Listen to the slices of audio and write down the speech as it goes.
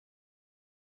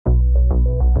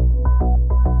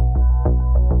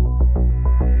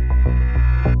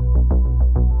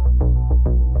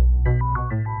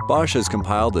Bosch has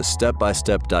compiled a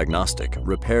step-by-step diagnostic,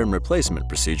 repair and replacement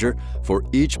procedure for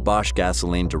each Bosch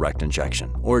Gasoline Direct Injection,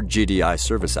 or GDI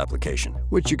service application,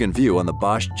 which you can view on the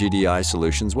Bosch GDI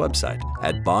Solutions website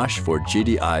at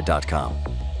bosch4gdi.com.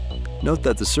 Note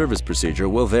that the service procedure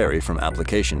will vary from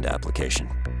application to application.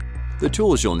 The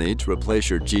tools you'll need to replace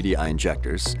your GDI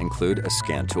injectors include a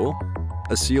scan tool,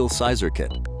 a seal sizer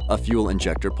kit, a fuel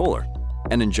injector puller,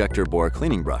 an injector bore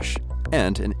cleaning brush,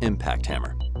 and an impact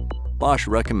hammer. Bosch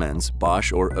recommends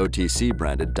Bosch or OTC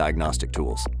branded diagnostic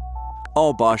tools.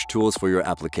 All Bosch tools for your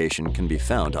application can be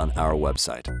found on our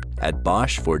website at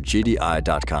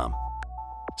bosch4gdi.com.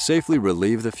 Safely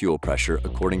relieve the fuel pressure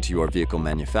according to your vehicle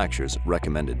manufacturer's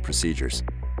recommended procedures.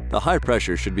 The high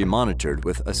pressure should be monitored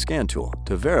with a scan tool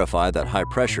to verify that high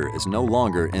pressure is no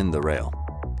longer in the rail.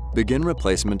 Begin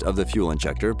replacement of the fuel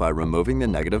injector by removing the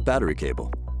negative battery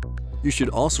cable. You should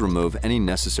also remove any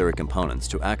necessary components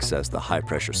to access the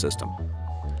high-pressure system.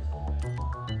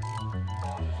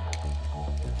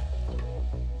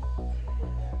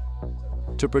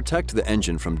 To protect the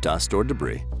engine from dust or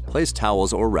debris, place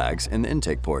towels or rags in the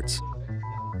intake ports.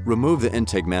 Remove the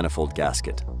intake manifold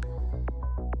gasket.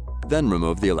 Then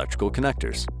remove the electrical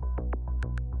connectors.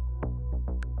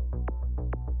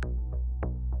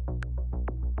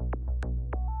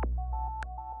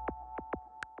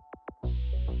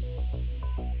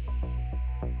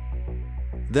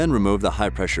 Then remove the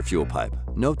high-pressure fuel pipe.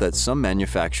 Note that some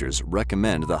manufacturers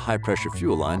recommend the high-pressure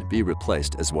fuel line be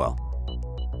replaced as well.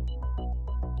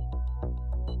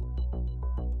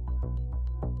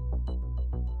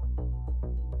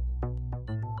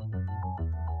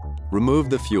 Remove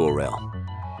the fuel rail.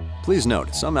 Please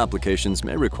note, some applications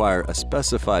may require a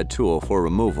specified tool for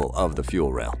removal of the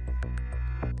fuel rail.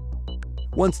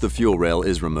 Once the fuel rail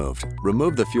is removed,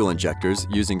 remove the fuel injectors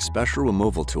using special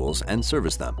removal tools and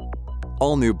service them.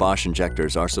 All new Bosch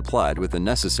injectors are supplied with the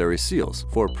necessary seals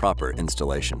for proper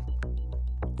installation.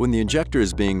 When the injector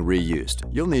is being reused,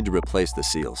 you'll need to replace the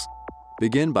seals.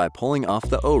 Begin by pulling off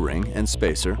the O-ring and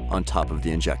spacer on top of the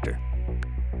injector.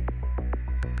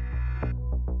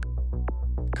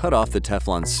 Cut off the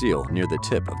Teflon seal near the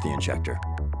tip of the injector.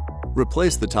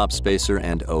 Replace the top spacer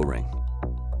and O-ring.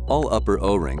 All upper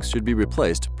O-rings should be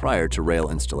replaced prior to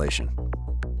rail installation.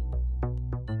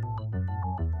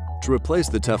 To replace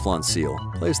the Teflon seal,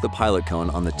 place the pilot cone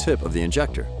on the tip of the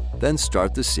injector, then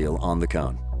start the seal on the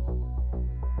cone.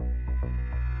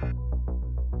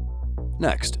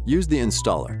 Next, use the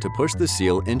installer to push the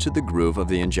seal into the groove of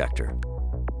the injector.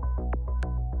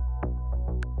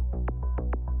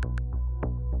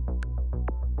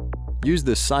 Use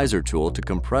the sizer tool to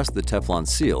compress the Teflon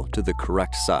seal to the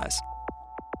correct size.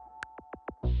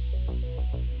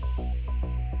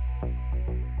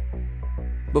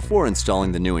 Before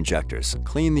installing the new injectors,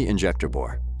 clean the injector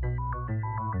bore.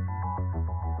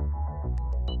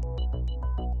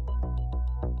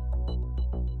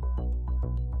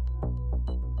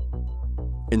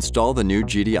 Install the new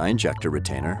GDI injector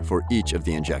retainer for each of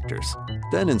the injectors.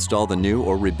 Then install the new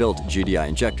or rebuilt GDI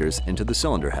injectors into the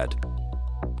cylinder head.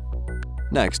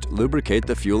 Next, lubricate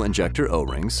the fuel injector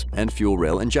O-rings and fuel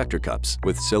rail injector cups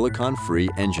with silicone-free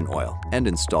engine oil and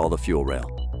install the fuel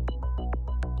rail.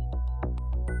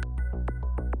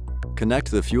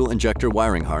 Connect the fuel injector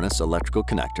wiring harness electrical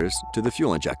connectors to the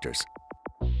fuel injectors.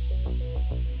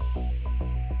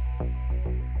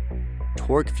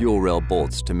 Torque fuel rail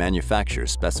bolts to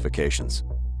manufacturer's specifications.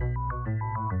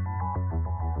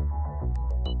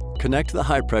 Connect the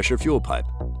high-pressure fuel pipe.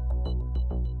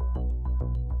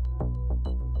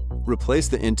 Replace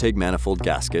the intake manifold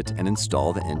gasket and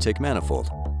install the intake manifold.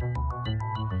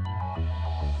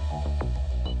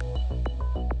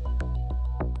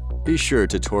 Be sure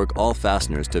to torque all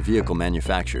fasteners to vehicle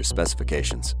manufacturer's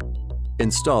specifications.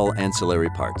 Install ancillary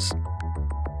parts.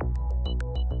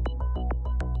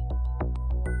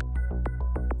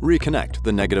 Reconnect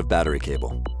the negative battery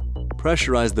cable.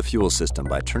 Pressurize the fuel system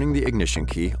by turning the ignition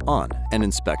key on and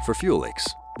inspect for fuel leaks.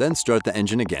 Then start the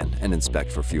engine again and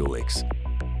inspect for fuel leaks.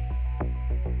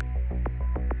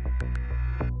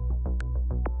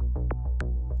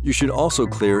 You should also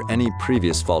clear any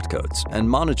previous fault codes and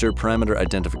monitor parameter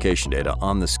identification data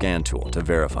on the scan tool to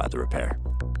verify the repair.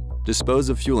 Dispose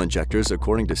of fuel injectors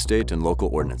according to state and local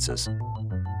ordinances.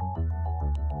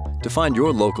 To find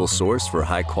your local source for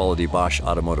high-quality Bosch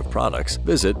automotive products,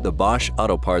 visit the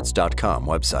BoschAutoparts.com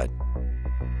website.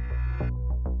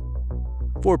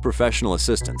 For professional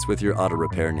assistance with your auto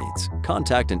repair needs,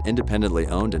 contact an independently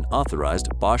owned and authorized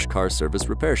Bosch Car Service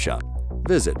repair shop.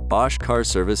 Visit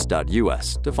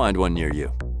boschcarservice.us to find one near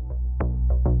you.